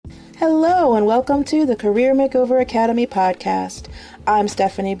Hello and welcome to the Career Makeover Academy podcast. I'm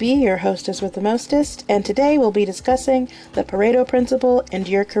Stephanie B., your hostess with the mostest, and today we'll be discussing the Pareto Principle and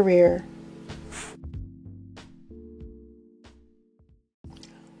your career.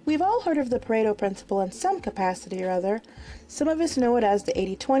 We've all heard of the Pareto Principle in some capacity or other. Some of us know it as the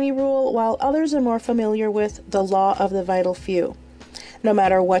 80-20 rule, while others are more familiar with the law of the vital few. No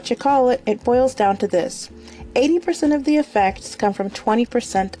matter what you call it, it boils down to this. 80% of the effects come from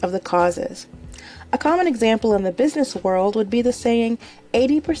 20% of the causes. A common example in the business world would be the saying,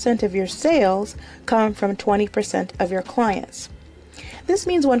 80% of your sales come from 20% of your clients. This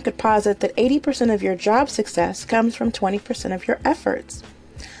means one could posit that 80% of your job success comes from 20% of your efforts.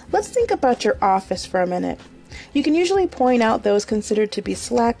 Let's think about your office for a minute. You can usually point out those considered to be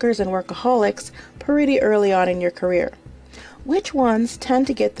slackers and workaholics pretty early on in your career. Which ones tend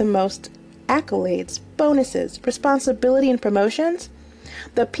to get the most accolades, bonuses, responsibility, and promotions?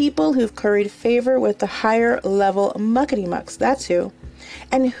 The people who've curried favor with the higher level muckety-mucks, that's who.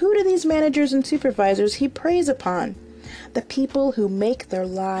 And who do these managers and supervisors heap praise upon? The people who make their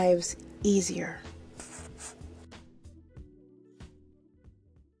lives easier.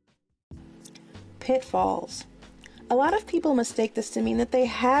 Pitfalls. A lot of people mistake this to mean that they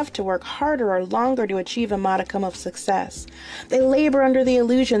have to work harder or longer to achieve a modicum of success. They labor under the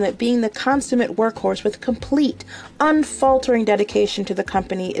illusion that being the consummate workhorse with complete, unfaltering dedication to the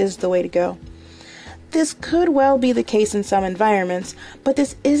company is the way to go. This could well be the case in some environments, but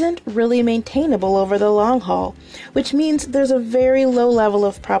this isn't really maintainable over the long haul, which means there's a very low level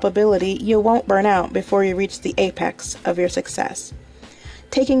of probability you won't burn out before you reach the apex of your success.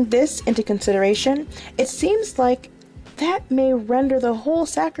 Taking this into consideration, it seems like that may render the whole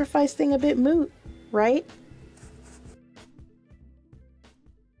sacrifice thing a bit moot, right?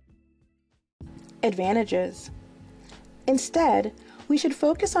 Advantages. Instead, we should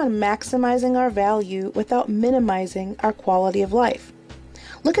focus on maximizing our value without minimizing our quality of life.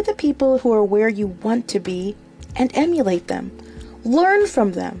 Look at the people who are where you want to be and emulate them. Learn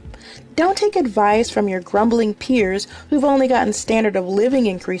from them. Don't take advice from your grumbling peers who've only gotten standard of living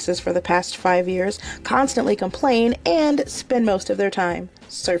increases for the past 5 years, constantly complain, and spend most of their time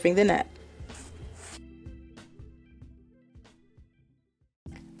surfing the net.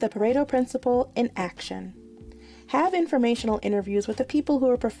 The Pareto Principle in action. Have informational interviews with the people who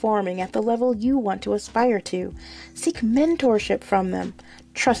are performing at the level you want to aspire to. Seek mentorship from them.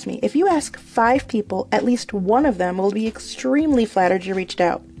 Trust me, if you ask 5 people, at least one of them will be extremely flattered you reached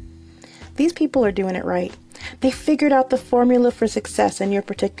out. These people are doing it right. They figured out the formula for success in your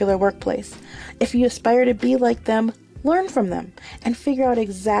particular workplace. If you aspire to be like them, learn from them and figure out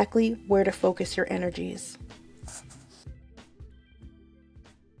exactly where to focus your energies.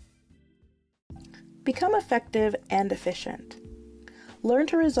 Become effective and efficient. Learn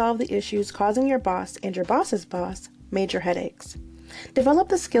to resolve the issues causing your boss and your boss's boss major headaches. Develop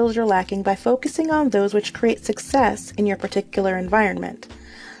the skills you're lacking by focusing on those which create success in your particular environment.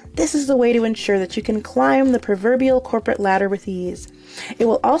 This is the way to ensure that you can climb the proverbial corporate ladder with ease. It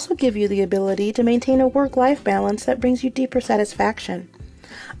will also give you the ability to maintain a work-life balance that brings you deeper satisfaction.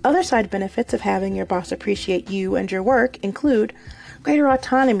 Other side benefits of having your boss appreciate you and your work include greater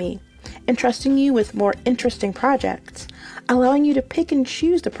autonomy, entrusting you with more interesting projects, allowing you to pick and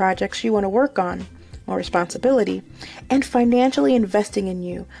choose the projects you want to work on, more responsibility, and financially investing in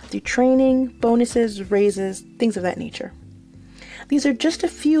you through training, bonuses, raises, things of that nature. These are just a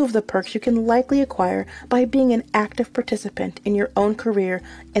few of the perks you can likely acquire by being an active participant in your own career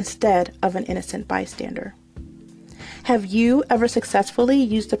instead of an innocent bystander. Have you ever successfully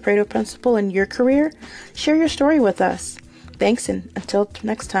used the Pareto Principle in your career? Share your story with us. Thanks, and until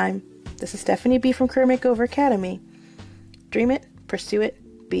next time, this is Stephanie B. from Career Makeover Academy. Dream it, pursue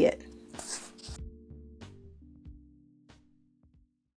it, be it.